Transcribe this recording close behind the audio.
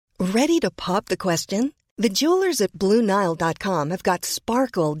Ready to pop the question? The jewelers at BlueNile.com have got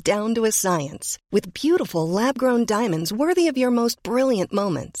sparkle down to a science with beautiful lab-grown diamonds worthy of your most brilliant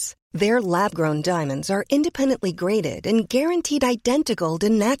moments. Their lab-grown diamonds are independently graded and guaranteed identical to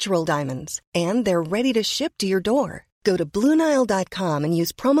natural diamonds, and they're ready to ship to your door. Go to BlueNile.com and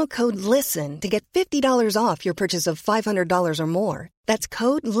use promo code LISTEN to get $50 off your purchase of $500 or more. That's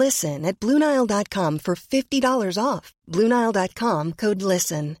code LISTEN at BlueNile.com for $50 off. BlueNile.com, code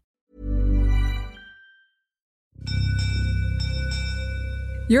LISTEN.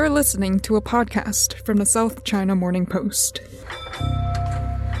 You're listening to a podcast from the South China Morning Post.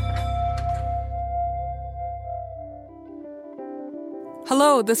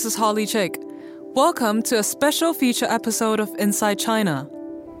 Hello, this is Holly Chick. Welcome to a special feature episode of Inside China.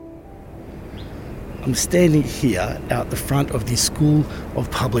 I'm standing here out the front of the School of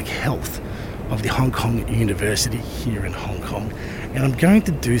Public Health of the Hong Kong University here in Hong Kong, and I'm going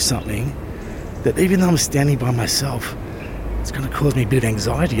to do something that, even though I'm standing by myself, it's going to cause me a bit of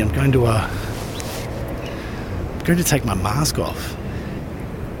anxiety. I'm going to take my mask off.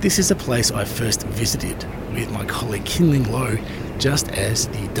 This is a place I first visited with my colleague Kinling Low just as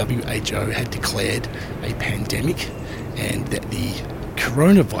the WHO had declared a pandemic and that the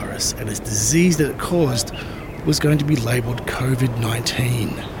coronavirus and its disease that it caused was going to be labelled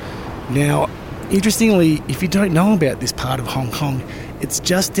COVID-19. Now, interestingly, if you don't know about this part of Hong Kong, it's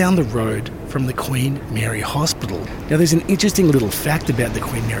just down the road from the Queen Mary Hospital. Now, there's an interesting little fact about the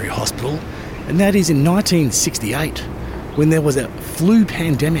Queen Mary Hospital, and that is in 1968, when there was a flu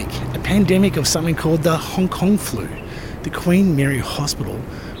pandemic, a pandemic of something called the Hong Kong flu. The Queen Mary Hospital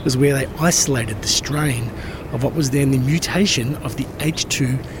was where they isolated the strain of what was then the mutation of the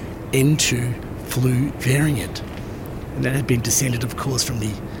H2N2 flu variant. And that had been descended, of course, from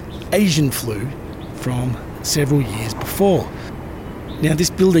the Asian flu from several years before. Now,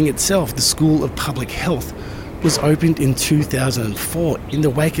 this building itself, the School of Public Health, was opened in 2004 in the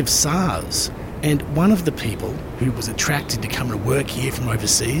wake of SARS. And one of the people who was attracted to come to work here from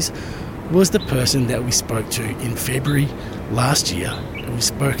overseas was the person that we spoke to in February last year, and we've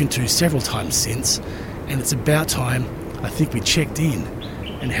spoken to several times since, and it's about time I think we checked in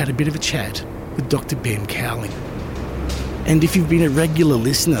and had a bit of a chat with Dr. Ben Cowling. And if you've been a regular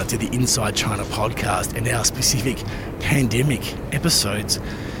listener to the Inside China podcast and our specific pandemic episodes,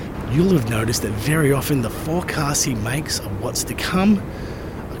 you'll have noticed that very often the forecasts he makes of what's to come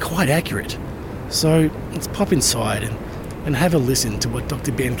are quite accurate. So let's pop inside and have a listen to what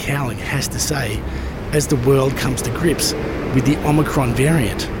Dr. Ben Cowling has to say as the world comes to grips with the Omicron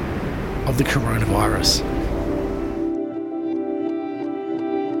variant of the coronavirus.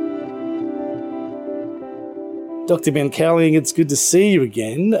 Dr. Ben Cowling, it's good to see you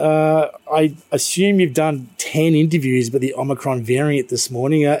again. I assume you've done 10 interviews with the Omicron variant this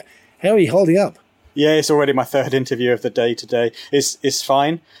morning. How are you holding up? Yeah, it's already my third interview of the day today. It's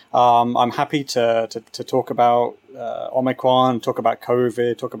fine. I'm happy to talk about Omicron, talk about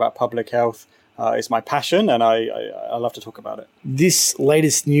COVID, talk about public health. It's my passion, and I love to talk about it. This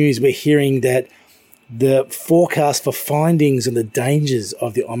latest news, we're hearing that the forecast for findings and the dangers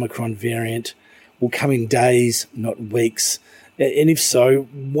of the Omicron variant will come in days, not weeks. And if so,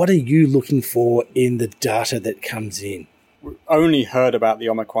 what are you looking for in the data that comes in? We've only heard about the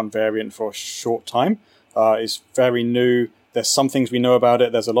Omicron variant for a short time. It's very new. There's some things we know about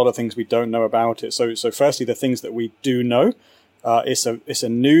it. There's a lot of things we don't know about it. So firstly, the things that we do know, it's a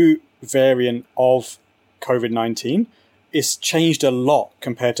new variant of COVID-19. It's changed a lot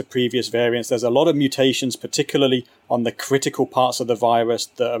compared to previous variants. There's a lot of mutations, particularly on the critical parts of the virus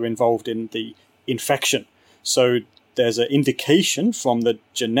that are involved in the infection. So there's an indication from the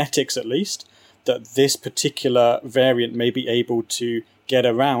genetics, at least, that this particular variant may be able to get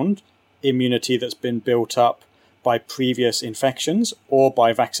around immunity that's been built up by previous infections or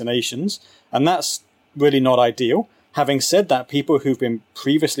by vaccinations. And that's really not ideal. Having said that, people who've been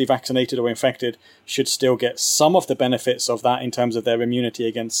previously vaccinated or infected should still get some of the benefits of that in terms of their immunity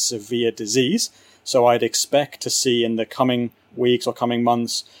against severe disease. So I'd expect to see in the coming weeks or coming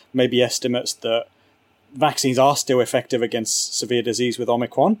months, maybe estimates that vaccines are still effective against severe disease with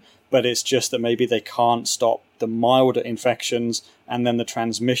Omicron, but it's just that maybe they can't stop the milder infections and then the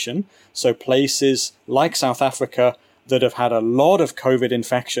transmission. So places like South Africa that have had a lot of COVID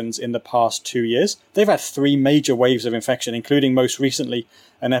infections in the past 2 years, they've had 3 major waves of infection, including most recently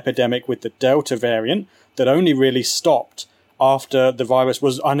an epidemic with the Delta variant that only really stopped after the virus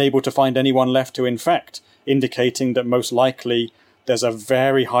was unable to find anyone left to infect, indicating that most likely there's a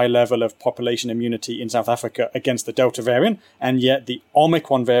very high level of population immunity in South Africa against the Delta variant, and yet the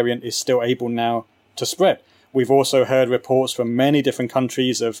Omicron variant is still able now to spread. We've also heard reports from many different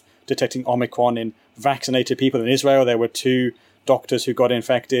countries of detecting Omicron in vaccinated people. In Israel, there were 2 doctors who got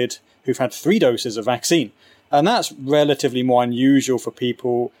infected who've had 3 doses of vaccine. And that's relatively more unusual for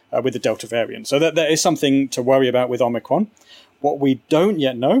people with the Delta variant. So that is something to worry about with Omicron. What we don't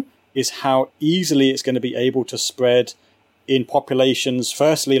yet know is how easily it's going to be able to spread in populations,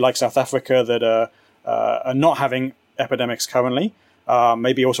 firstly, like South Africa, that are not having epidemics currently.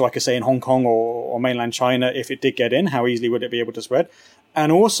 Maybe also, I could say, in Hong Kong or mainland China, if it did get in, how easily would it be able to spread?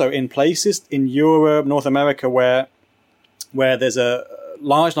 And also in places in Europe, North America, where there's a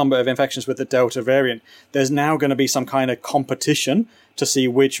large number of infections with the Delta variant, there's now going to be some kind of competition to see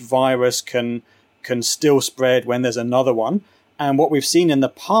which virus can still spread when there's another one. And what we've seen in the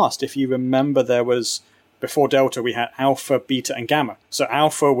past, if you remember, there was, before Delta, we had Alpha, Beta, and Gamma. So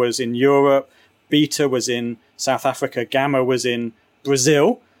Alpha was in Europe, Beta was in South Africa, Gamma was in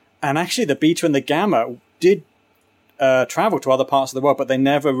Brazil. And actually the Beta and the Gamma did travel to other parts of the world, but they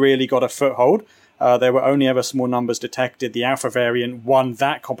never really got a foothold. There were only ever small numbers detected. The Alpha variant won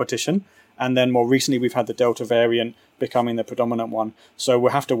that competition. And then more recently, we've had the Delta variant becoming the predominant one. So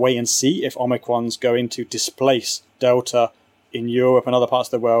we'll have to wait and see if Omicron's going to displace Delta in Europe and other parts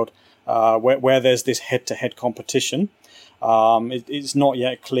of the world, where there's this head-to-head competition. It's not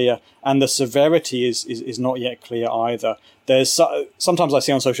yet clear. And the severity is not yet clear either. Sometimes I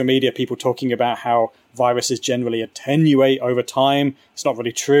see on social media people talking about how viruses generally attenuate over time. It's not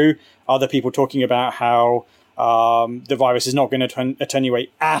really true. Other people talking about how the virus is not going to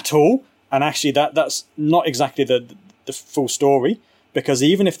attenuate at all. And actually that's not exactly the full story, because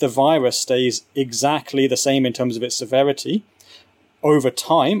even if the virus stays exactly the same in terms of its severity, over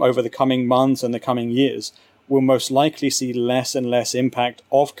time, over the coming months and the coming years, we'll most likely see less and less impact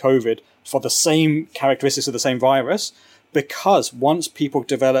of COVID for the same characteristics of the same virus, because once people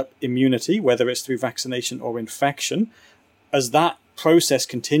develop immunity, whether it's through vaccination or infection, as that process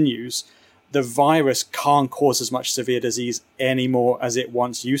continues, the virus can't cause as much severe disease anymore as it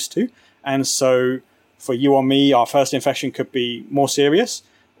once used to. And so for you or me, our first infection could be more serious,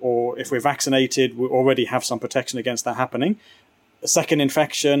 or if we're vaccinated, we already have some protection against that happening. A second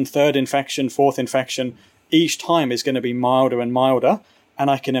infection, third infection, fourth infection, each time is going to be milder and milder. And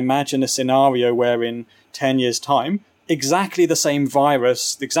I can imagine a scenario where in 10 years' time, exactly the same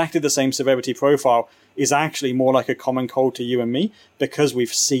virus, exactly the same severity profile is actually more like a common cold to you and me, because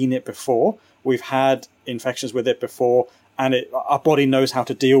we've seen it before. We've had infections with it before, and our body knows how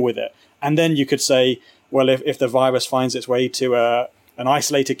to deal with it. And then you could say, well, if the virus finds its way to an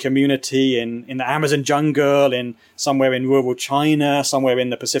isolated community in the Amazon jungle, in somewhere in rural China, somewhere in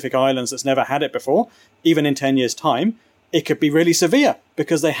the Pacific Islands that's never had it before, even in 10 years' time, it could be really severe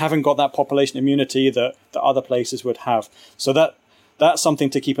because they haven't got that population immunity that other places would have. So that's something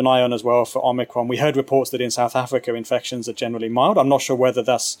to keep an eye on as well for Omicron. We heard reports that in South Africa, infections are generally mild. I'm not sure whether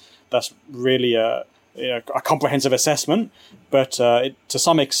that's really a comprehensive assessment, but to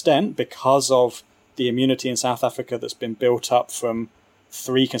some extent, because of the immunity in South Africa that's been built up from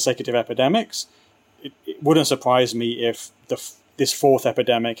 3 consecutive epidemics, it wouldn't surprise me if this 4th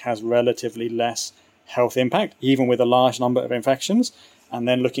epidemic has relatively less health impact, even with a large number of infections. And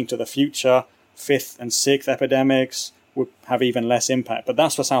then looking to the future, 5th and 6th epidemics would have even less impact. But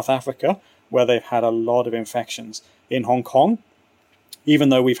that's for South Africa, where they've had a lot of infections. In Hong Kong, even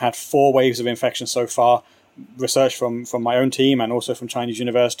though we've had 4 waves of infections so far, research from my own team and also from Chinese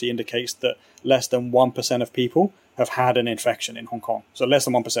University indicates that less than 1% of people have had an infection in Hong Kong. So less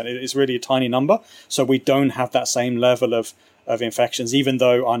than 1%. It's really a tiny number. So we don't have that same level of infections, even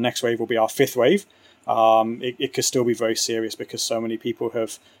though our next wave will be our 5th wave. It could still be very serious because so many people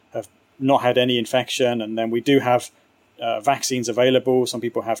have not had any infection. And then we do have vaccines available. Some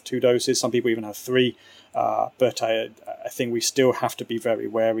people have 2 doses. Some people even have 3. But I think we still have to be very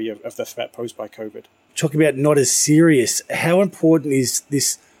wary of the threat posed by COVID. Talking about not as serious, how important is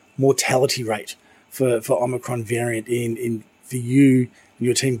this mortality rate for Omicron variant in for you and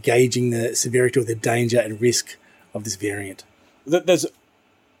your team gauging the severity or the danger and risk of this variant? There's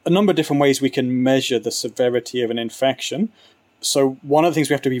a number of different ways we can measure the severity of an infection. So one of the things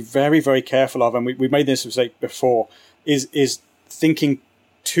we have to be very, very careful of, and we made this mistake before, is thinking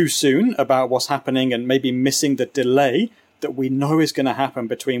too soon about what's happening and maybe missing the delay that we know is going to happen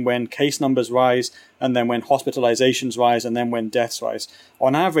between when case numbers rise and then when hospitalizations rise and then when deaths rise.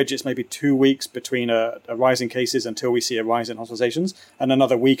 On average, it's maybe 2 weeks between a rise in cases until we see a rise in hospitalizations and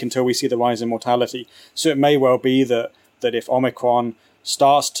another week until we see the rise in mortality. So it may well be that if Omicron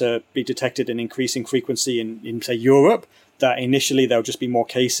starts to be detected in increasing frequency in say, Europe, that initially there'll just be more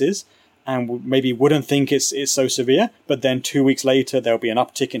cases and maybe wouldn't think it's so severe, but then 2 weeks later, there'll be an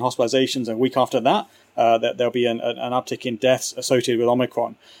uptick in hospitalizations, and a week after that, that there'll be an uptick in deaths associated with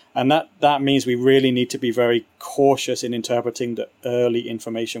Omicron. And that means we really need to be very cautious in interpreting the early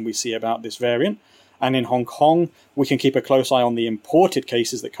information we see about this variant. And in Hong Kong, we can keep a close eye on the imported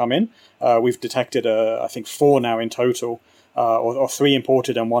cases that come in. We've detected, I think, 4 now in total, or 3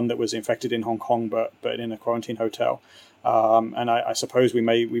 imported and 1 that was infected in Hong Kong, but in a quarantine hotel. And I suppose we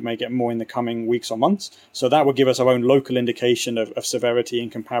may get more in the coming weeks or months. So that will give us our own local indication of severity in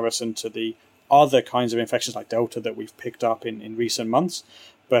comparison to the other kinds of infections like Delta that we've picked up in recent months.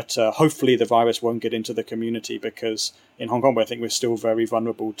 But hopefully the virus won't get into the community, because in Hong Kong, I think we're still very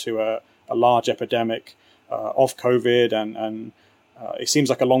vulnerable to a large epidemic of COVID. And it seems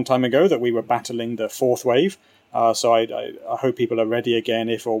like a long time ago that we were battling the 4th wave. So I hope people are ready again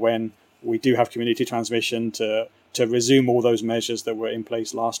if or when we do have community transmission to resume all those measures that were in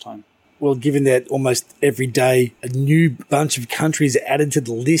place last time. Well, given that almost every day a new bunch of countries are added to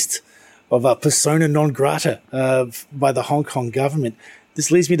the list of persona non grata by the Hong Kong government, this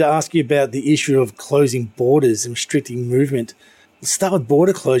leads me to ask you about the issue of closing borders and restricting movement. Let's start with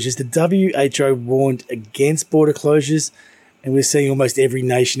border closures. The WHO warned against border closures, and we're seeing almost every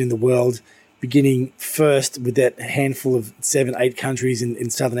nation in the world, beginning first with that handful of 7-8 countries in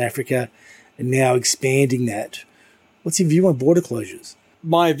Southern Africa, and now expanding that. What's your view on border closures?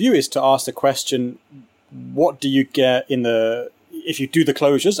 My view is to ask the question, what do you get if you do the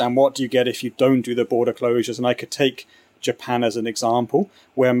closures, and what do you get if you don't do the border closures? And I could take Japan as an example,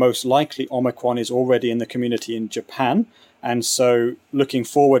 where most likely Omicron is already in the community in Japan. And so looking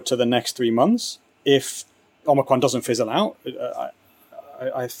forward to the next 3 months, if Omicron doesn't fizzle out,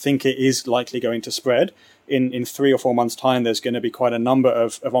 I think it is likely going to spread. In 3 or 4 months' time, there's going to be quite a number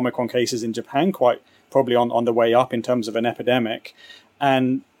of Omicron cases in Japan, quite probably on the way up in terms of an epidemic.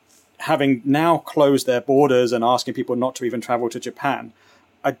 And having now closed their borders and asking people not to even travel to Japan,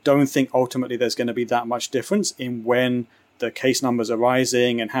 I don't think ultimately there's going to be that much difference in when the case numbers are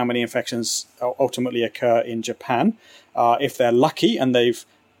rising and how many infections ultimately occur in Japan. If they're lucky and they've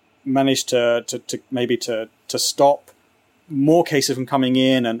managed to stop more cases from coming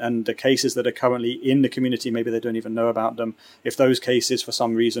in, and the cases that are currently in the community, maybe they don't even know about them. If those cases for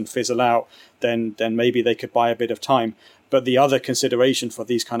some reason fizzle out, then maybe they could buy a bit of time. But the other consideration for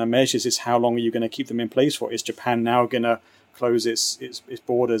these kind of measures is how long are you going to keep them in place for? Is Japan now going to close its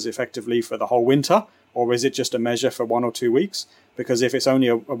borders effectively for the whole winter? Or is it just a measure for 1 or 2 weeks? Because if it's only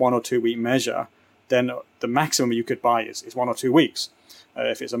a 1 or 2 week measure, then the maximum you could buy is 1 or 2 weeks.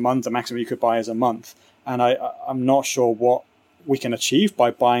 If it's a month, the maximum you could buy is a month. And I'm not sure what we can achieve by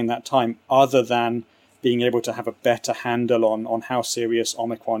buying that time, other than being able to have a better handle on how serious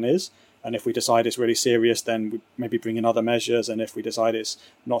Omicron is. And if we decide it's really serious, then we maybe bring in other measures. And if we decide it's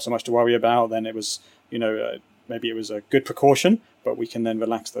not so much to worry about, then it was, maybe it was a good precaution, but we can then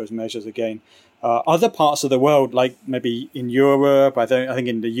relax those measures again. Other parts of the world, like maybe in Europe, I think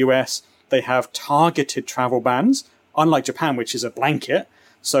in the US, they have targeted travel bans, unlike Japan, which is a blanket.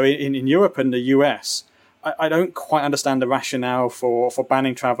 So in Europe and the US, I don't quite understand the rationale for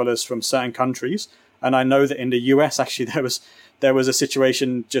banning travelers from certain countries. And I know that in the US, actually, there was a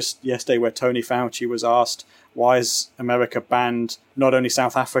situation just yesterday where Tony Fauci was asked, why is America banned not only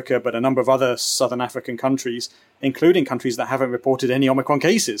South Africa, but a number of other Southern African countries, including countries that haven't reported any Omicron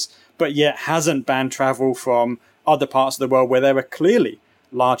cases, but yet hasn't banned travel from other parts of the world where there are clearly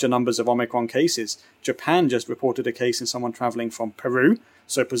larger numbers of Omicron cases. Japan just reported a case in someone traveling from Peru.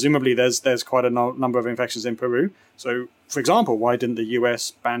 So presumably there's quite a number of infections in Peru. So, for example, why didn't the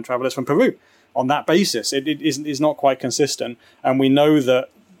US ban travelers from Peru? On that basis, it is not quite consistent. And we know that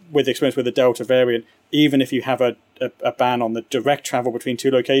with experience with the Delta variant, even if you have a ban on the direct travel between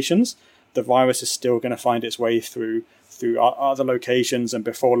 2 locations, the virus is still going to find its way through other locations. And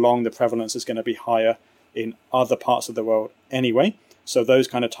before long, the prevalence is going to be higher in other parts of the world anyway. So those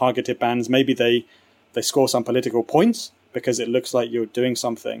kind of targeted bans, maybe they score some political points because it looks like you're doing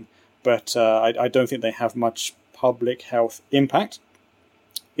something. But I don't think they have much public health impact.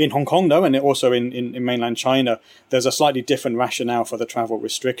 In Hong Kong, though, and also in mainland China, there's a slightly different rationale for the travel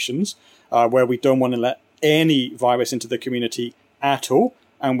restrictions, where we don't want to let any virus into the community at all.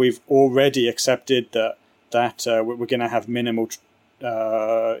 And we've already accepted that we're going to have minimal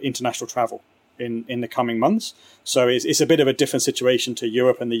international travel in the coming months. So it's a bit of a different situation to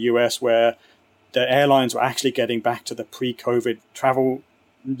Europe and the US, where the airlines were actually getting back to the pre-COVID travel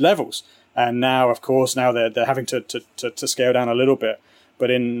levels. And now, of course, they're having to scale down a little bit. But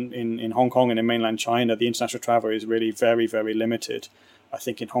in Hong Kong and in mainland China, the international travel is really very, very limited. I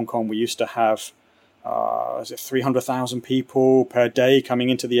think in Hong Kong, we used to have 300,000 people per day coming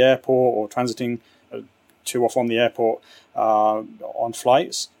into the airport or transiting to or from the airport on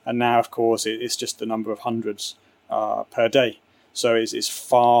flights. And now, of course, it's just the number of hundreds per day. So it's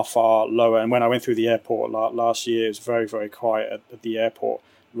far, far lower. And when I went through the airport last year, it was very, very quiet at the airport.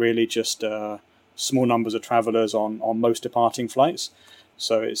 Really just small numbers of travelers on most departing flights.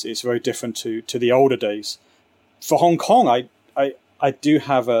 So it's very different to the older days. For Hong Kong, I do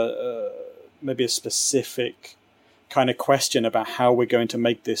have maybe a specific kind of question about how we're going to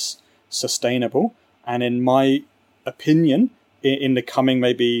make this sustainable. And in my opinion, in the coming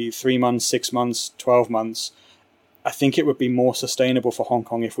maybe 3 months, 6 months, 12 months, I think it would be more sustainable for Hong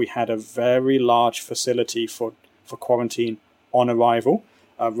Kong if we had a very large facility for quarantine on arrival,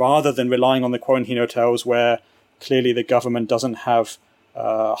 rather than relying on the quarantine hotels where clearly the government doesn't have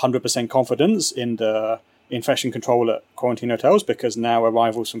 100% confidence in the infection control at quarantine hotels, because now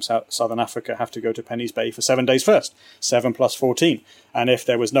arrivals from Southern Africa have to go to Penny's Bay for 7 days first, 7 plus 14. And if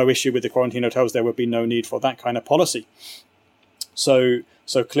there was no issue with the quarantine hotels, there would be no need for that kind of policy. So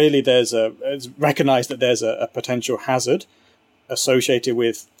clearly it's recognized that there's a potential hazard associated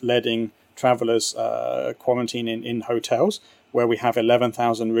with letting travelers quarantine in hotels, where we have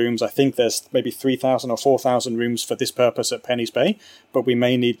 11,000 rooms. I think there's maybe 3,000 or 4,000 rooms for this purpose at Penny's Bay, but we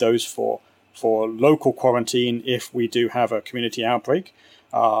may need those for local quarantine if we do have a community outbreak.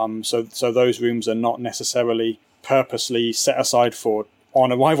 So those rooms are not necessarily purposely set aside for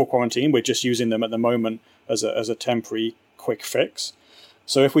on-arrival quarantine. We're just using them at the moment as a temporary quick fix.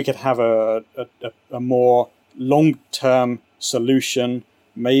 So if we could have a more long-term solution,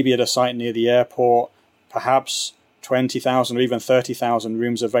 maybe at a site near the airport, perhaps 20,000 or even 30,000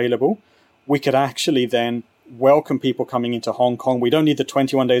 rooms available, we could actually then welcome people coming into Hong Kong. We don't need the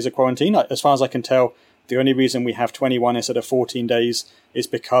 21 days of quarantine. As far as I can tell, the only reason we have 21 instead of 14 days is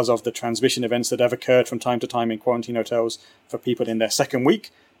because of the transmission events that have occurred from time to time in quarantine hotels for people in their second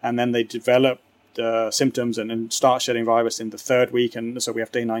week, and then they develop the symptoms and start shedding virus in the third week, and so we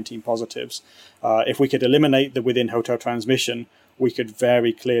have day 19 positives. If we could eliminate the within hotel transmission, we could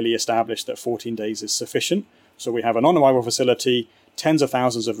very clearly establish that 14 days is sufficient. So we have an on-arrival facility, tens of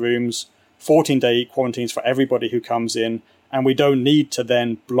thousands of rooms, 14-day quarantines for everybody who comes in, and we don't need to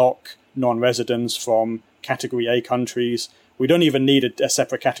then block non-residents from Category A countries. We don't even need a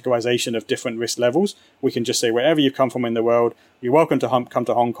separate categorization of different risk levels. We can just say, wherever you come from in the world, you're welcome to come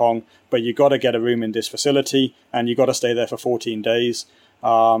to Hong Kong, but you got to get a room in this facility, and you got to stay there for 14 days.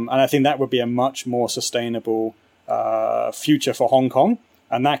 And I think that would be a much more sustainable future for Hong Kong,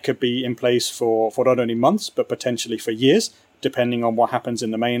 and that could be in place for not only months, but potentially for years, depending on what happens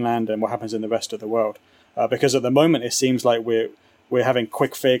in the mainland and what happens in the rest of the world. Because at the moment, it seems like we're having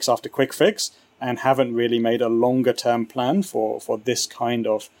quick fix after quick fix and haven't really made a longer term plan for this kind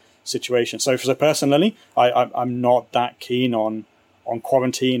of situation. So personally, I'm not that keen on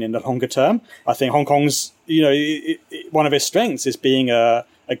quarantine in the longer term. I think Hong Kong's, one of its strengths is being a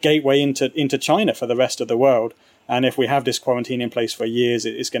gateway into China for the rest of the world. And if we have this quarantine in place for years,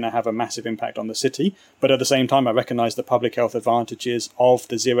 it's going to have a massive impact on the city. But at the same time, I recognize the public health advantages of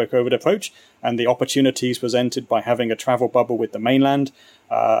the zero COVID approach and the opportunities presented by having a travel bubble with the mainland.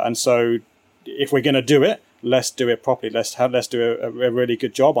 And so if we're going to do it, let's do it properly. Let's do a really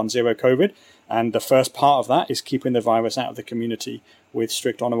good job on zero COVID. And the first part of that is keeping the virus out of the community with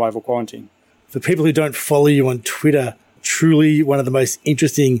strict on-arrival quarantine. For people who don't follow you on Twitter, truly one of the most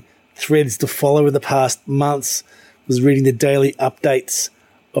interesting threads to follow in the past months was reading the daily updates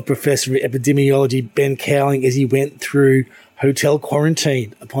of Professor of Epidemiology Ben Cowling as he went through hotel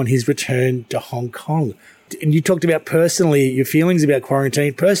quarantine upon his return to Hong Kong. And you talked about personally your feelings about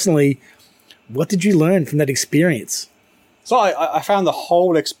quarantine. Personally, what did you learn from that experience? So I found the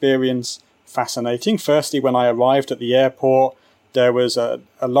whole experience fascinating. Firstly, when I arrived at the airport, there was a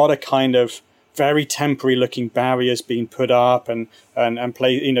lot of kind of very temporary looking barriers being put up and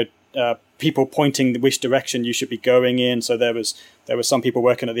people pointing which direction you should be going in. So there was some people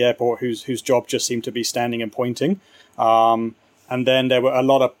working at the airport whose job just seemed to be standing and pointing. And then there were a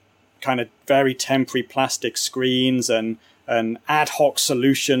lot of kind of very temporary plastic screens and ad hoc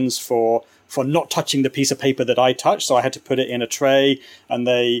solutions for not touching the piece of paper that I touched. So I had to put it in a tray, and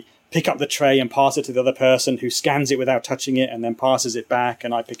they pick up the tray and pass it to the other person who scans it without touching it and then passes it back,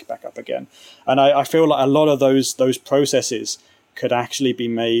 and I pick it back up again. And I feel like a lot of those processes could actually be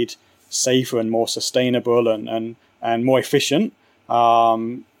made safer and more sustainable and more efficient.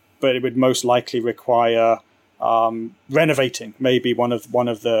 But it would most likely require renovating maybe one of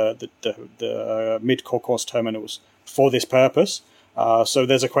the mid-concourse terminals for this purpose. So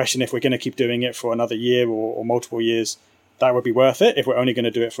there's a question, if we're going to keep doing it for another year or multiple years, that would be worth it. If we're only going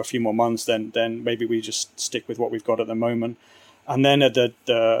to do it for a few more months, then maybe we just stick with what we've got at the moment. And then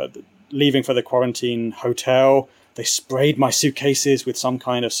leaving for the quarantine hotel. They sprayed my suitcases with some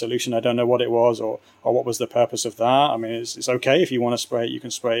kind of solution. I don't know what it was or what was the purpose of that. I mean, it's okay if you want to spray it, you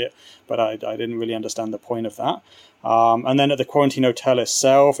can spray it, but I didn't really understand the point of that. And then at the quarantine hotel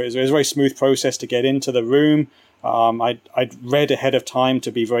itself, it was a very smooth process to get into the room. I'd read ahead of time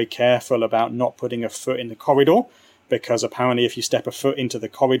to be very careful about not putting a foot in the corridor, because apparently if you step a foot into the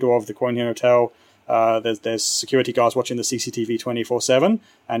corridor of the quarantine hotel, there's security guards watching the CCTV 24/7,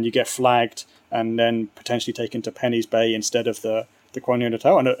 and you get flagged and then potentially taken to Penny's Bay instead of the quarantine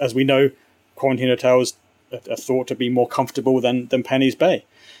hotel. And as we know, quarantine hotels are thought to be more comfortable than Penny's Bay.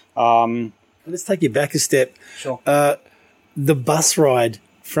 Let's take you back a step. Sure. The bus ride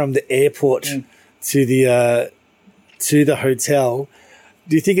from the airport to the hotel,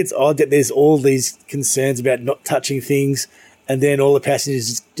 do you think it's odd that there's all these concerns about not touching things, and then all the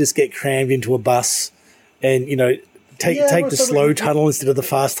passengers just get crammed into a bus and, take the slow tunnel instead of the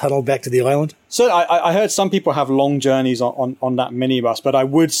fast tunnel back to the island? So I heard some people have long journeys on that minibus, but I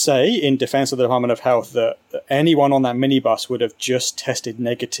would say, in defense of the Department of Health, that anyone on that minibus would have just tested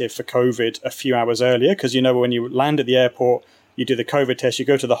negative for COVID a few hours earlier, because, when you land at the airport, you do the COVID test, you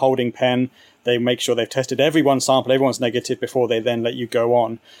go to the holding pen, they make sure they've tested everyone's sample, everyone's negative before they then let you go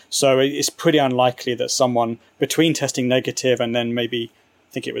on. So it's pretty unlikely that someone, between testing negative and then maybe,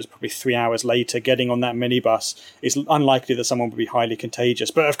 I think it was probably 3 hours later, getting on that minibus, it's unlikely that someone would be highly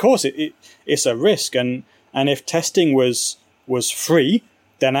contagious. But of course, it's a risk. And if testing was free,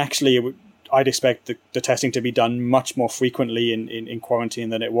 then actually I'd expect the testing to be done much more frequently in quarantine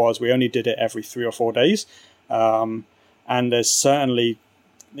than it was. We only did it every 3 or 4 days. And there's certainly,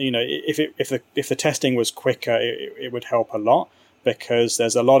 if the testing was quicker, it would help a lot, because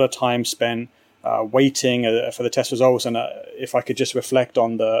there's a lot of time spent waiting for the test results. And if I could just reflect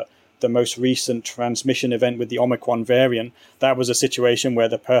on the most recent transmission event with the Omicron variant, that was a situation where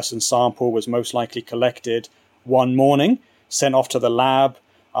the person's sample was most likely collected one morning, sent off to the lab.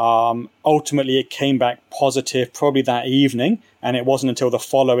 Ultimately, it came back positive probably that evening, and it wasn't until the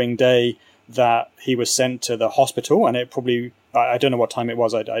following day that he was sent to the hospital, and it probably, I don't know what time it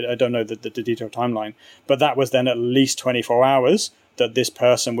was, I don't know the detailed timeline, but that was then at least 24 hours that this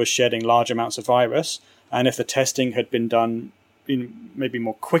person was shedding large amounts of virus. And if the testing had been done maybe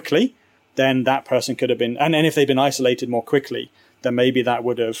more quickly, then that person could have been, and if they'd been isolated more quickly, then maybe that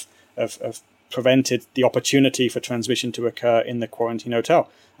would have prevented the opportunity for transmission to occur in the quarantine hotel.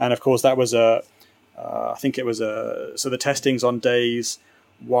 And of course, that was so the testing's on days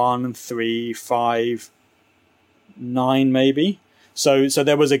 1, 3, 5, 9 maybe. So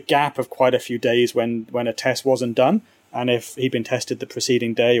there was a gap of quite a few days when a test wasn't done. And if he'd been tested the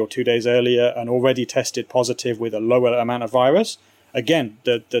preceding day or 2 days earlier and already tested positive with a lower amount of virus, again,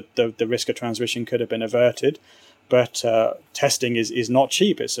 the risk of transmission could have been averted. But testing is not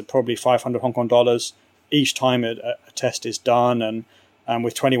cheap. It's probably 500 Hong Kong dollars each time a test is done. And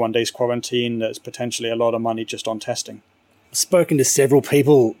with 21 days quarantine, there's potentially a lot of money just on testing. Spoken to several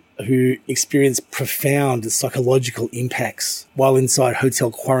people who experienced profound psychological impacts while inside hotel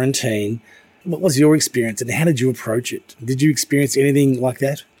quarantine. What was your experience, and how did you approach it? Did you experience anything like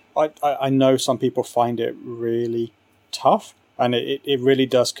that? I know some people find it really tough, and it really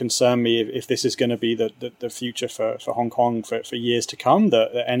does concern me if this is going to be the future for Hong Kong for years to come,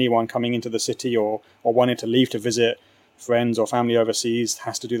 that anyone coming into the city or wanting to leave to visit friends or family overseas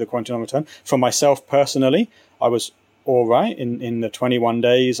has to do the quarantine on return. For myself personally, I was all right in the 21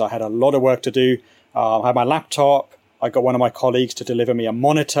 days. I had a lot of work to do. I had my laptop. I got one of my colleagues to deliver me a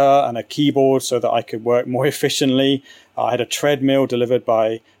monitor and a keyboard so that I could work more efficiently. I had a treadmill delivered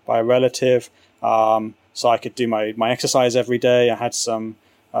by a relative, so I could do my exercise every day. I had some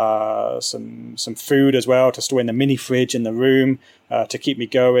food as well to store in the mini fridge in the room to keep me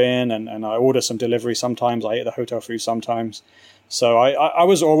going, and I order some delivery sometimes. I eat the hotel food sometimes. So I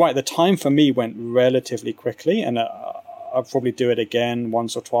was all right. The time for me went relatively quickly, and I'll probably do it again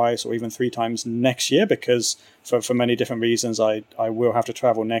once or twice or even 3 times next year, because for many different reasons I will have to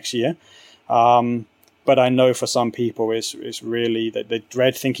travel next year. But I know for some people it's really that they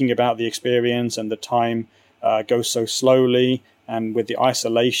dread thinking about the experience, and the time goes so slowly, and with the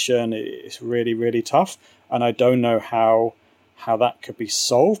isolation it's really, really tough. And I don't know how that could be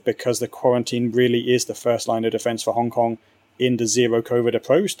solved, because the quarantine really is the first line of defense for Hong Kong in the zero COVID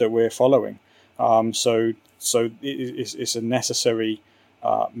approach that we're following. So it's a necessary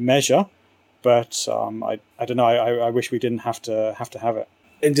measure, but I don't know. I wish we didn't have to have it.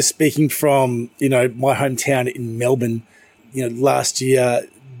 And just speaking from my hometown in Melbourne, last year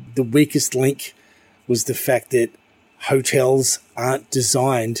the weakest link was the fact that hotels aren't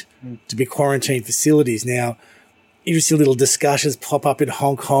designed to be quarantine facilities. Now, interesting little discussions pop up in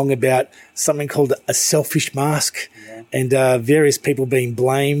Hong Kong about something called a selfish mask, and various people being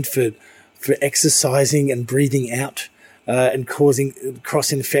blamed for exercising and breathing out and causing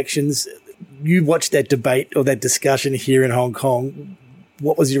cross-infections. You watched that debate or that discussion here in Hong Kong.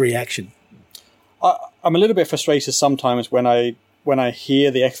 What was your reaction? I'm a little bit frustrated sometimes when I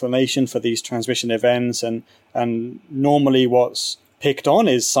hear the explanation for these transmission events, and normally what's picked on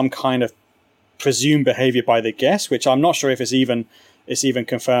is some kind of presumed behavior by the guest, which I'm not sure if it's even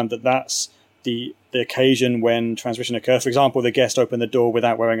confirmed that that's the occasion when transmission occurs. For example, the guest opened the door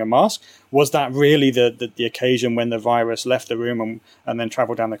without wearing a mask. Was that really the occasion when the virus left the room and then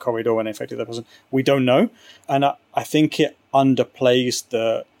traveled down the corridor and infected the person? We don't know. And I think it underplays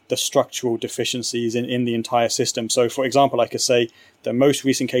the structural deficiencies in the entire system. So, for example, I could say the most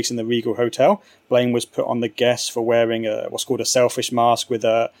recent case in the Regal Hotel, blame was put on the guests for wearing what's called a selfish mask with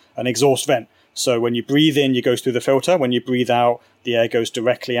an exhaust vent. So when you breathe in, it goes through the filter. When you breathe out, the air goes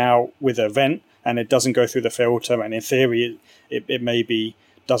directly out with a vent, and it doesn't go through the filter. And in theory, it maybe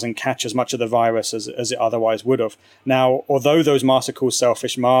doesn't catch as much of the virus as it otherwise would have. Now, although those masks are called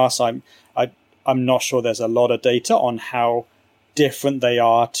selfish masks, I'm not sure there's a lot of data on how different they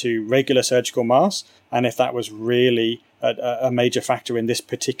are to regular surgical masks, and if that was really a major factor in this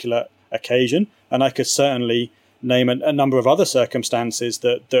particular occasion. And I could certainly name a number of other circumstances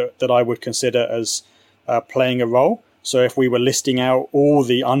that I would consider as playing a role. So if we were listing out all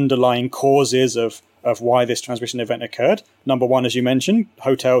the underlying causes of why this transmission event occurred, number one, as you mentioned,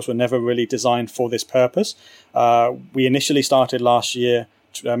 hotels were never really designed for this purpose. We initially started last year,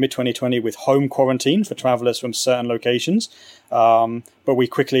 mid-2020, with home quarantine for travelers from certain locations. But we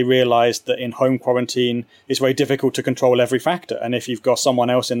quickly realized that in home quarantine, it's very difficult to control every factor. And if you've got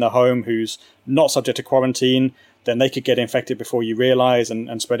someone else in the home who's not subject to quarantine, then they could get infected before you realize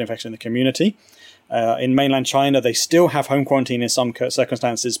and spread infection in the community. In mainland China, they still have home quarantine in some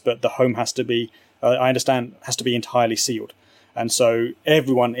circumstances, but the home has to be, I understand, has to be entirely sealed. And so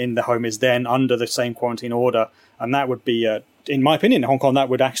everyone in the home is then under the same quarantine order. And that would be, in my opinion, in Hong Kong, that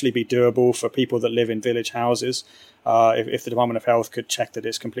would actually be doable for people that live in village houses. If the Department of Health could check that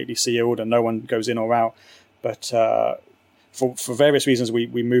it's completely sealed and no one goes in or out. But for various reasons,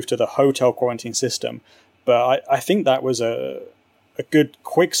 we moved to the hotel quarantine system. But I think that was a good,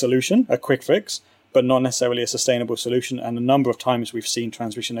 quick solution, a quick fix, but not necessarily a sustainable solution. And a number of times we've seen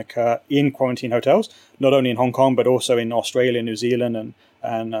transmission occur in quarantine hotels, not only in Hong Kong, but also in Australia, New Zealand,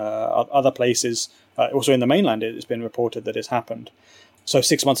 and other places. Also in the mainland, it's been reported that it's happened. So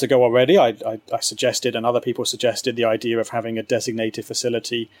 6 months ago already, I suggested, and other people suggested, the idea of having a designated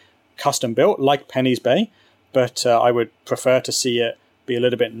facility custom built like Penny's Bay, but I would prefer to see it be a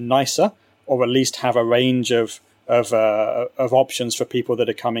little bit nicer, or at least have a range of options for people that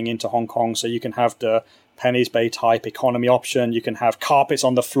are coming into Hong Kong. So you can have the Penny's Bay type economy option, you can have carpets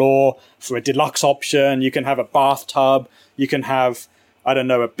on the floor for a deluxe option, you can have a bathtub, you can have, I don't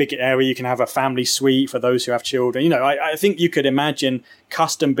know, a big area, you can have a family suite for those who have children. You know, I think you could imagine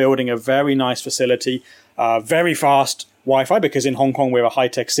custom building a very nice facility, very fast Wi-Fi, because in Hong Kong we're a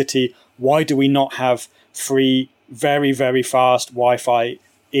high-tech city. Why do we not have free, very, very fast Wi-Fi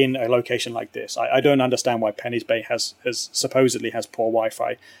in a location like this? I don't understand why Penny's Bay supposedly has poor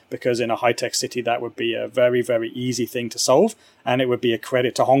Wi-Fi, because in a high-tech city that would be a very, very easy thing to solve, and it would be a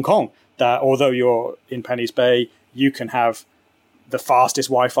credit to Hong Kong that although you're in Penny's Bay, you can have the fastest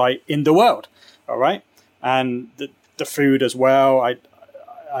Wi-Fi in the world. All right. And the food as well.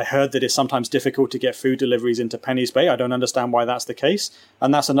 I heard that it's sometimes difficult to get food deliveries into Penny's Bay. I don't understand why that's the case.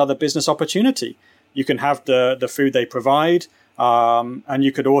 And that's another business opportunity. You can have the food they provide, and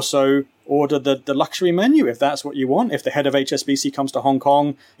you could also order the luxury menu if that's what you want. If the head of HSBC comes to Hong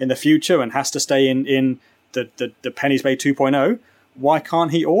Kong in the future and has to stay in the Penny's Bay 2.0, why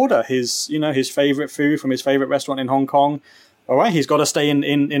can't he order his favorite food from his favorite restaurant in Hong Kong? All right, he's got to stay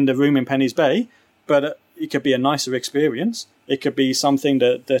in the room in Penny's Bay, but it could be a nicer experience. It could be something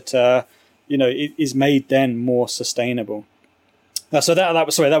that is made then more sustainable. So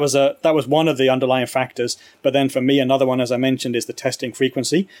that was one of the underlying factors. But then for me, another one, as I mentioned, is the testing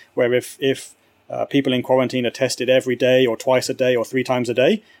frequency, where if people in quarantine are tested every day or twice a day or 3 times a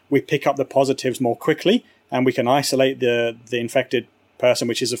day, we pick up the positives more quickly and we can isolate the infected person,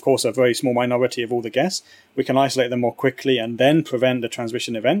 which is of course a very small minority of all the guests. We can isolate them more quickly and then prevent the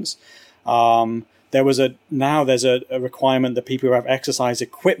transmission events. There's a requirement that people who have exercise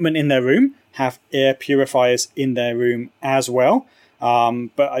equipment in their room have air purifiers in their room as well.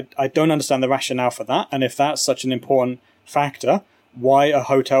 But I don't understand the rationale for that. And if that's such an important factor, why are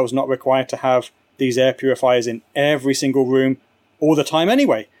hotels not required to have these air purifiers in every single room all the time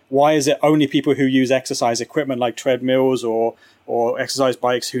anyway? Why is it only people who use exercise equipment like treadmills or exercise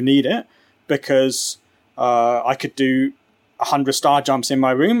bikes who need it? Because I could do 100 star jumps in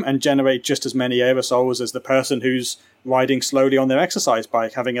my room and generate just as many aerosols as the person who's riding slowly on their exercise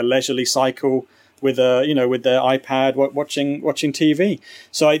bike, having a leisurely cycle with with their iPad, watching TV.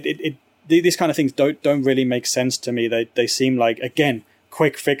 So these kind of things don't really make sense to me. They seem like, again,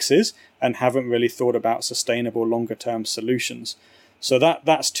 quick fixes and haven't really thought about sustainable longer term solutions. So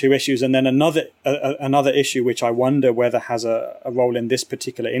that's two issues. And then another issue, which I wonder whether has a role in this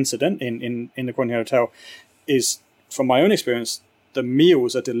particular incident in the Guanyin Hotel, is, from my own experience, the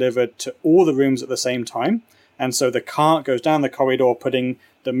meals are delivered to all the rooms at the same time. And so the cart goes down the corridor, putting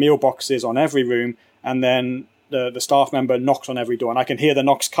the meal boxes on every room, and then the staff member knocks on every door. And I can hear the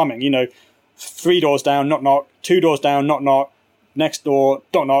knocks coming, 3 doors down, knock, knock, 2 doors down, knock, knock, next door,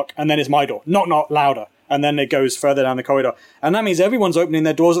 knock, knock, and then it's my door, knock, knock, louder. And then it goes further down the corridor. And that means everyone's opening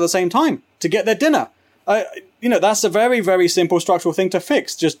their doors at the same time to get their dinner. That's a very, very simple structural thing to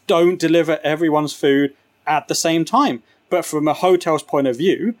fix. Just don't deliver everyone's food at the same time. But from a hotel's point of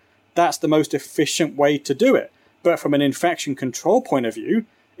view, that's the most efficient way to do it. But from an infection control point of view,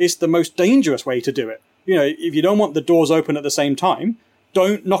 it's the most dangerous way to do it. If you don't want the doors open at the same time,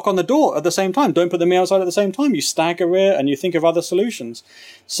 don't knock on the door at the same time. Don't put the meal outside at the same time. You stagger it and you think of other solutions.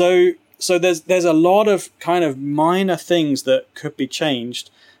 So there's a lot of kind of minor things that could be changed,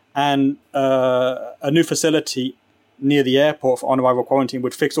 and a new facility near the airport for on-arrival quarantine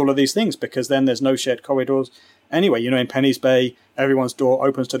would fix all of these things, because then there's no shared corridors. Anyway, in Penny's Bay, everyone's door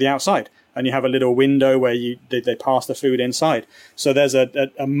opens to the outside, and you have a little window where they pass the food inside. So there's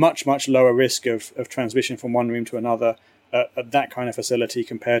a much, much lower risk of transmission from one room to another at that kind of facility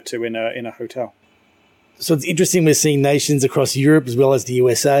compared to in a hotel. So it's interesting, we're seeing nations across Europe as well as the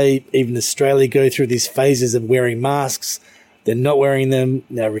USA, even Australia, go through these phases of wearing masks. They're not wearing them.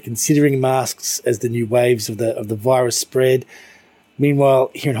 Now reconsidering masks as the new waves of the virus spread.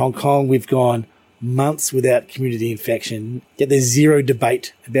 Meanwhile, here in Hong Kong, we've gone months without community infection, yet there's zero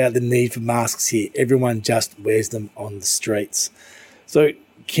debate about the need for masks here. Everyone just wears them on the streets. So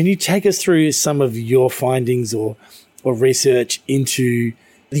can you take us through some of your findings or research into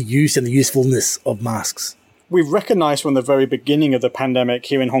the use and the usefulness of masks? We've recognized from the very beginning of the pandemic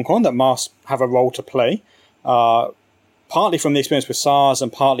here in Hong Kong that masks have a role to play, partly from the experience with SARS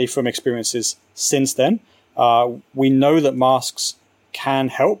and partly from experiences since then. We know that masks can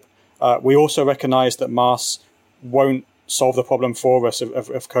help. We also recognize that masks won't solve the problem for us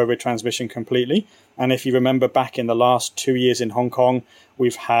of COVID transmission completely. And if you remember back in the last 2 years in Hong Kong,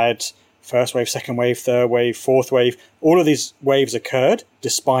 we've had first wave, second wave, third wave, fourth wave. All of these waves occurred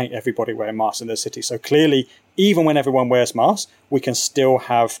despite everybody wearing masks in the city. So clearly, even when everyone wears masks, we can still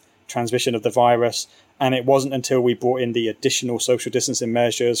have transmission of the virus. And it wasn't until we brought in the additional social distancing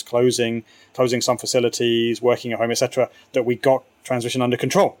measures, closing some facilities, working at home, etc., that we got transmission under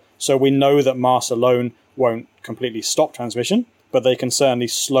control. So we know that masks alone won't completely stop transmission, but they can certainly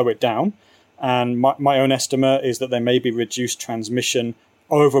slow it down. And my own estimate is that there may be reduced transmission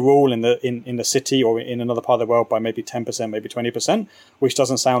overall in the city or in another part of the world by maybe 10%, maybe 20%, which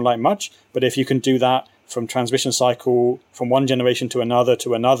doesn't sound like much. But if you can do that from transmission cycle from one generation to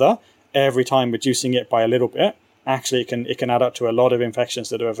another, every time reducing it by a little bit, actually it can add up to a lot of infections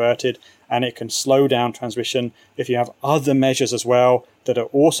that are averted, and it can slow down transmission. If you have other measures as well that are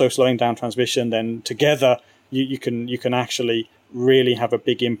also slowing down transmission, then together you can actually really have a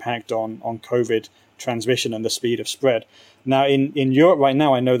big impact on COVID transmission and the speed of spread. Now, in Europe right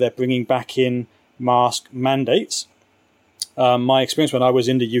now, I know they're bringing back in mask mandates. My experience when I was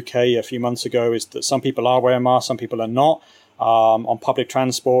in the UK a few months ago is that some people are wearing masks, some people are not. On public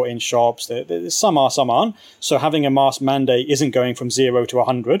transport, in shops, some are, some aren't. So having a mask mandate isn't going from 0 to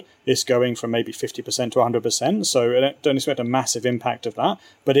 100. It's going from maybe 50% to 100%. So I don't expect a massive impact of that.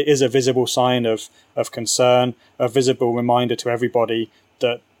 But it is a visible sign of concern, a visible reminder to everybody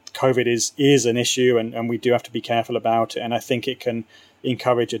that COVID is an issue and we do have to be careful about it. And I think it can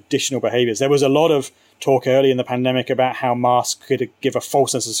encourage additional behaviors. There was a lot of talk early in the pandemic about how masks could give a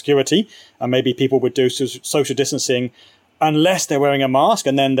false sense of security, and maybe people would do social distancing unless they're wearing a mask,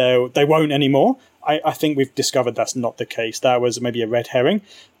 and then they won't anymore. I think we've discovered that's not the case. That was maybe a red herring,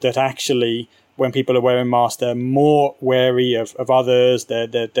 that actually when people are wearing masks, they're more wary of others.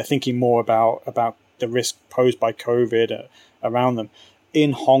 They're thinking more about the risk posed by COVID around them.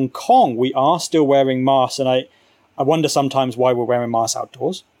 In Hong Kong, we are still wearing masks, and I wonder sometimes why we're wearing masks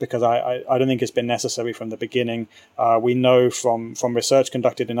outdoors, because I don't think it's been necessary from the beginning. We know from research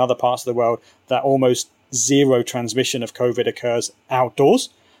conducted in other parts of the world that almost zero transmission of COVID occurs outdoors.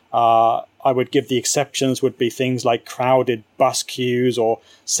 I would give the exceptions would be things like crowded bus queues or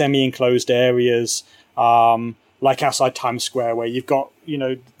semi-enclosed areas, like outside Times Square, where you've got,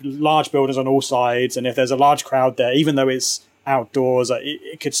 large buildings on all sides. And if there's a large crowd there, even though it's outdoors,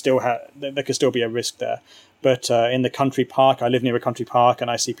 there could still be a risk there. But in the country park, I live near a country park, and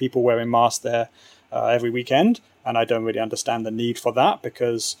I see people wearing masks there every weekend. And I don't really understand the need for that,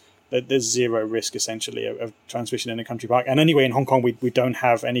 because there's zero risk, essentially, of transmission in a country park. And anyway, in Hong Kong, we don't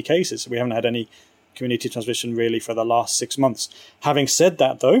have any cases. We haven't had any community transmission really for the last 6 months. Having said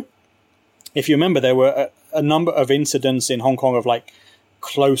that, though, if you remember, there were a number of incidents in Hong Kong of like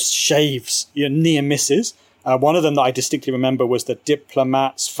close shaves, near misses. One of them that I distinctly remember was the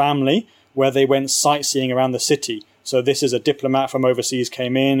diplomat's family, where they went sightseeing around the city. So this is a diplomat from overseas,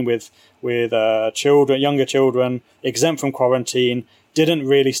 came in with children, younger children, exempt from quarantine, didn't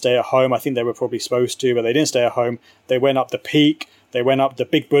really stay at home. I think they were probably supposed to, but they didn't stay at home. They went up the Peak, they went up the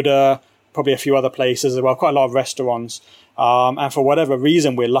Big Buddha, probably a few other places as well, quite a lot of restaurants. And for whatever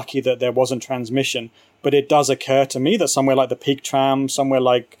reason, we're lucky that there wasn't transmission. But it does occur to me that somewhere like the Peak Tram, somewhere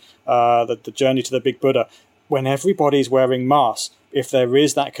like the journey to the Big Buddha, when everybody's wearing masks, if there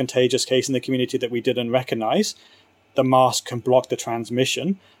is that contagious case in the community that we didn't recognize, the mask can block the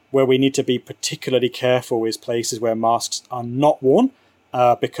transmission. Where we need to be particularly careful is places where masks are not worn,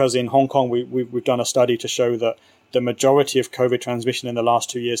 because in Hong Kong, we've done a study to show that the majority of COVID transmission in the last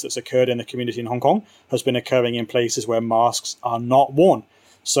 2 years that's occurred in the community in Hong Kong has been occurring in places where masks are not worn.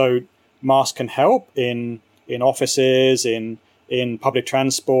 So masks can help in offices, in public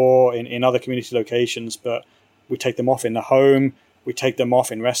transport, in other community locations, but we take them off in the home, we take them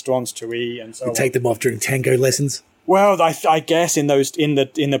off in restaurants to eat, and so on. Take them off during tango lessons? Well, I guess in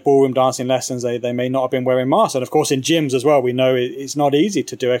the ballroom dancing lessons, they may not have been wearing masks. And of course, in gyms as well, we know it's not easy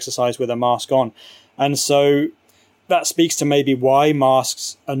to do exercise with a mask on. And so that speaks to maybe why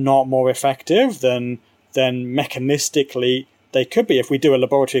masks are not more effective than mechanistically they could be. If we do a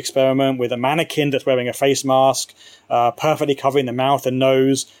laboratory experiment with a mannequin that's wearing a face mask, perfectly covering the mouth and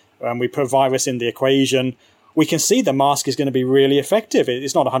nose, and we put virus in the equation, we can see the mask is going to be really effective.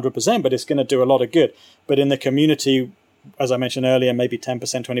 It's not 100%, but it's going to do a lot of good. But in the community, as I mentioned earlier, maybe 10%,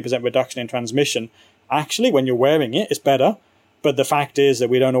 20% reduction in transmission. Actually, when you're wearing it, it's better. But the fact is that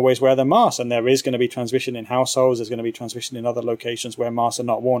we don't always wear the mask, and there is going to be transmission in households. There's going to be transmission in other locations where masks are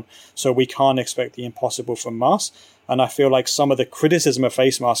not worn. So we can't expect the impossible from masks. And I feel like some of the criticism of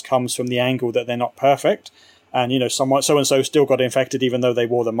face masks comes from the angle that they're not perfect. And, someone so-and-so still got infected even though they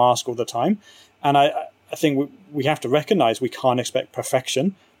wore the mask all the time. And I think we have to recognize we can't expect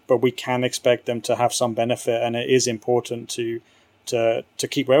perfection, but we can expect them to have some benefit. And it is important to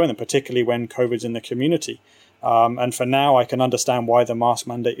keep wearing them, particularly when COVID's in the community. And for now, I can understand why the mask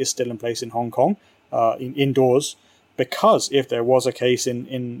mandate is still in place in Hong Kong, indoors, because if there was a case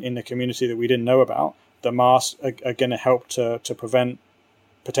in the community that we didn't know about, the masks are going to help to prevent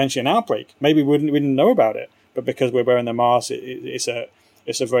potentially an outbreak. Maybe we didn't know about it, but because we're wearing the mask, it's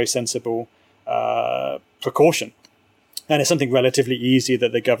a very sensible precaution. And it's something relatively easy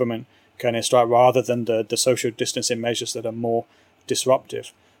that the government can instruct rather than the social distancing measures that are more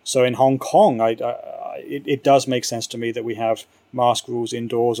disruptive. So in Hong Kong, it does make sense to me that we have mask rules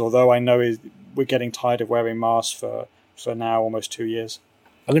indoors, although I know we're getting tired of wearing masks for now almost 2 years.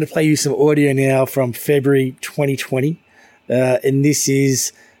 I'm going to play you some audio now from February 2020. And this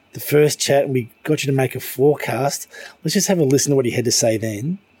is the first chat, and we got you to make a forecast. Let's just have a listen to what he had to say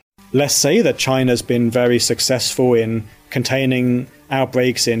then. Let's say that China's been very successful in containing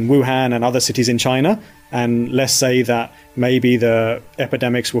outbreaks in Wuhan and other cities in China. And let's say that maybe the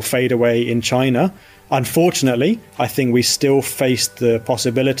epidemics will fade away in China. Unfortunately, I think we still face the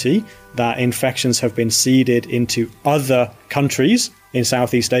possibility that infections have been seeded into other countries in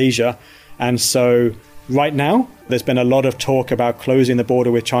Southeast Asia. And so right now, there's been a lot of talk about closing the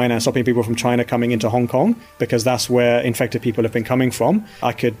border with China and stopping people from China coming into Hong Kong, because that's where infected people have been coming from.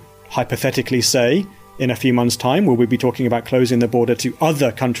 I could hypothetically say, in a few months' time, will we be talking about closing the border to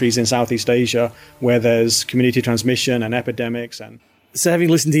other countries in Southeast Asia where there's community transmission and epidemics? And so having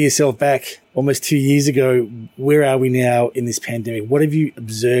listened to yourself back almost 2 years ago, where are we now in this pandemic? What have you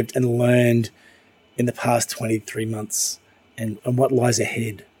observed and learned in the past 23 months, and what lies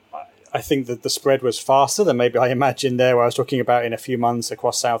ahead? I think that the spread was faster than maybe I imagined there, where I was talking about in a few months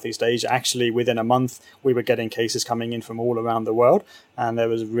across Southeast Asia. Actually, within a month, we were getting cases coming in from all around the world, and there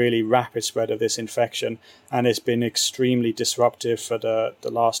was really rapid spread of this infection. And it's been extremely disruptive for the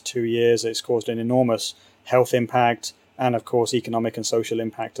last 2 years. It's caused an enormous health impact and, of course, economic and social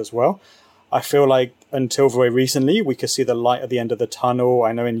impact as well. I feel like until very recently, we could see the light at the end of the tunnel.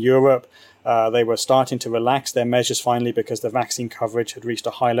 I know in Europe, they were starting to relax their measures finally because the vaccine coverage had reached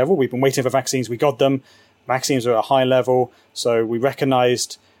a high level. We've been waiting for vaccines. We got them. Vaccines are at a high level. So we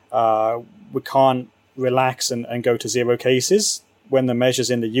recognized we can't relax and go to zero cases. When the measures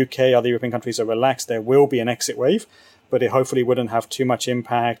in the UK, other European countries are relaxed, there will be an exit wave, but it hopefully wouldn't have too much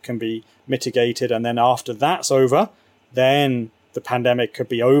impact, can be mitigated. And then after that's over, then the pandemic could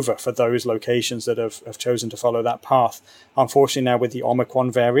be over for those locations that have chosen to follow that path. Unfortunately, now with the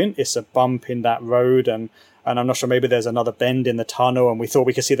Omicron variant, it's a bump in that road, and I'm not sure, maybe there's another bend in the tunnel, and we thought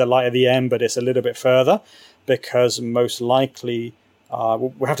we could see the light at the end, but it's a little bit further, because most likely,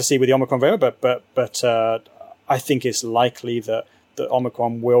 we'll have to see with the Omicron variant, but I think it's likely that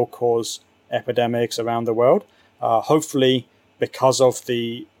Omicron will cause epidemics around the world. Hopefully, because of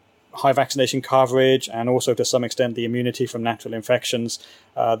the high vaccination coverage and also to some extent the immunity from natural infections,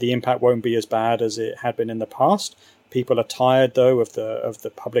 the impact won't be as bad as it had been in the past. People are tired, though, of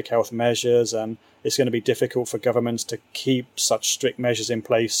the public health measures, and it's going to be difficult for governments to keep such strict measures in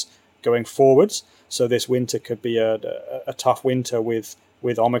place going forwards. So this winter could be a tough winter with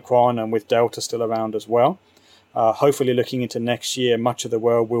Omicron and with Delta still around as well. Hopefully, looking into next year, much of the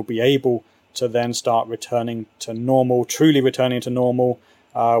world will be able to then start returning to normal, truly returning to normal,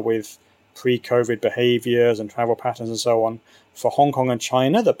 with pre-COVID behaviors and travel patterns and so on. For Hong Kong and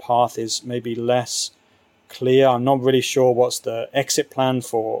China, the path is maybe less clear. I'm not really sure what's the exit plan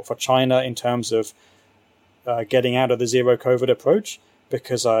for China in terms of getting out of the zero COVID approach,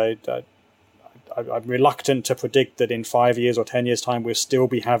 because I'm reluctant to predict that in 5 years or 10 years' time we'll still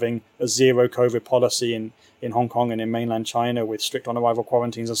be having a zero COVID policy in Hong Kong and in mainland China with strict on-arrival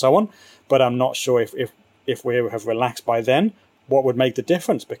quarantines and so on. But I'm not sure if we have relaxed by then, what would make the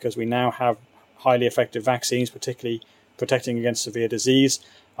difference, because we now have highly effective vaccines, particularly protecting against severe disease.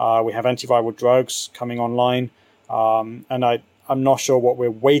 We have antiviral drugs coming online. And I'm not sure what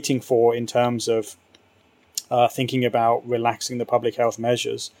we're waiting for in terms of thinking about relaxing the public health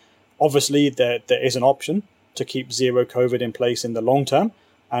measures. Obviously, there is an option to keep zero COVID in place in the long term.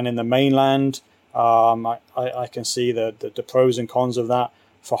 And in the mainland, I can see the pros and cons of that.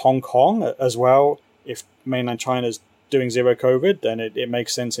 For Hong Kong as well, if mainland China is doing zero COVID, then it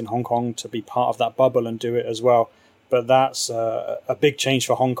makes sense in Hong Kong to be part of that bubble and do it as well. But that's a big change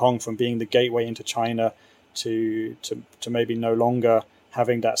for Hong Kong from being the gateway into China to maybe no longer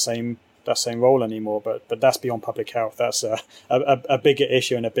having that same role anymore. But that's beyond public health. That's a bigger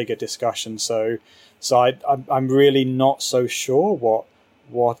issue and a bigger discussion. So I'm really not so sure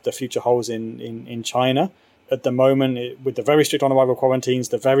what the future holds in China. At the moment, with the very strict on-arrival quarantines,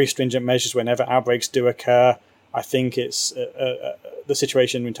 the very stringent measures whenever outbreaks do occur, I think it's the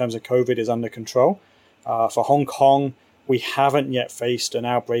situation in terms of COVID is under control. For Hong Kong, we haven't yet faced an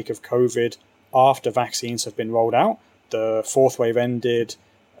outbreak of COVID after vaccines have been rolled out. The fourth wave ended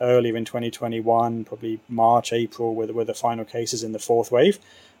earlier in 2021, probably March, April, were the final cases in the fourth wave.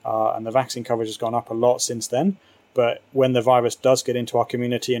 And the vaccine coverage has gone up a lot since then. But when the virus does get into our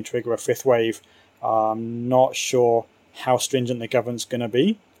community and trigger a fifth wave, I'm not sure how stringent the government's going to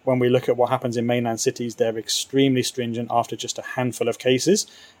be. When we look at what happens in mainland cities, they're extremely stringent after just a handful of cases.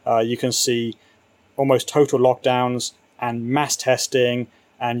 You can see almost total lockdowns and mass testing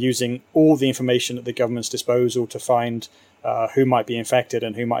and using all the information at the government's disposal to find who might be infected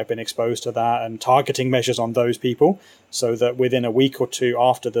and who might have been exposed to that, and targeting measures on those people so that within a week or two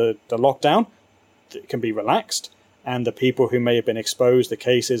after the lockdown, it can be relaxed. And the people who may have been exposed, the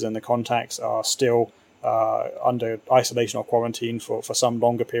cases and the contacts, are still under isolation or quarantine for some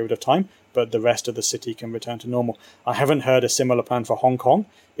longer period of time, but the rest of the city can return to normal. I haven't heard a similar plan for Hong Kong.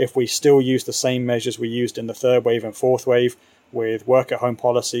 If we still use the same measures we used in the third wave and fourth wave, with work-at-home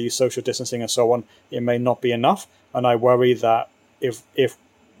policies, social distancing and so on, it may not be enough. And I worry that if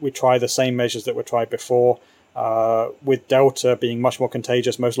we try the same measures that were tried before, with Delta being much more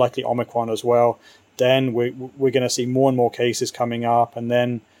contagious, most likely Omicron as well, then we're going to see more and more cases coming up, and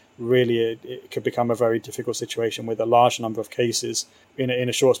then really it could become a very difficult situation with a large number of cases in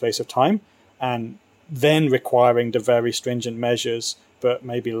a short space of time, and then requiring the very stringent measures, but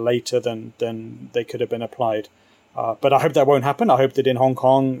maybe later than they could have been applied. But I hope that won't happen. I hope that in Hong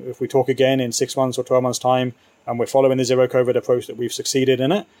Kong, if we talk again in 6 months or 12 months' time, and we're following the zero COVID approach, that we've succeeded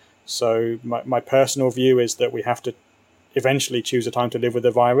in it. So my personal view is that we have to eventually choose a time to live with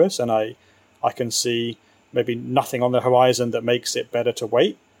the virus, and I can see maybe nothing on the horizon that makes it better to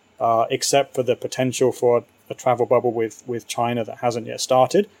wait, except for the potential for a travel bubble with China that hasn't yet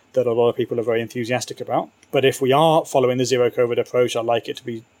started, that a lot of people are very enthusiastic about. But if we are following the zero COVID approach, I'd like it to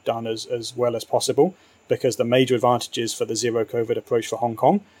be done as well as possible, because the major advantages for the zero COVID approach for Hong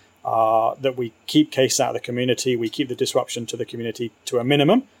Kong that we keep cases out of the community, we keep the disruption to the community to a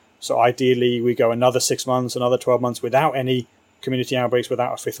minimum. So ideally, we go another 6 months, another 12 months without any community outbreaks,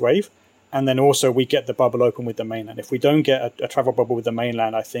 without a fifth wave. And then also we get the bubble open with the mainland. If we don't get a travel bubble with the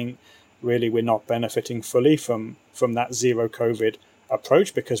mainland, I think really we're not benefiting fully from that zero COVID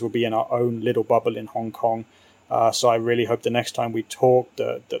approach, because we'll be in our own little bubble in Hong Kong. So I really hope the next time we talk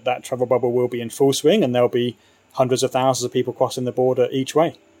that travel bubble will be in full swing, and there'll be hundreds of thousands of people crossing the border each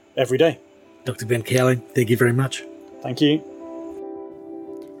way, every day. Dr. Ben Cowling, thank you very much. Thank you.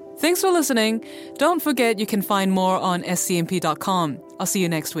 Thanks for listening. Don't forget you can find more on scmp.com. I'll see you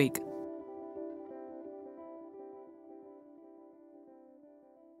next week.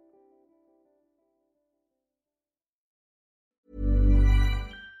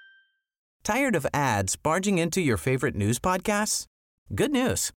 Tired of ads barging into your favorite news podcasts? Good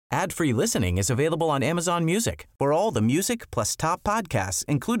news. Ad-free listening is available on Amazon Music for all the music plus top podcasts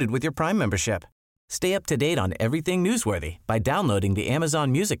included with your Prime membership. Stay up to date on everything newsworthy by downloading the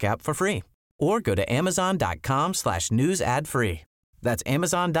Amazon Music app for free, or go to amazon.com/news ad free. That's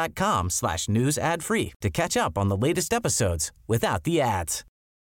amazon.com/news ad free to catch up on the latest episodes without the ads.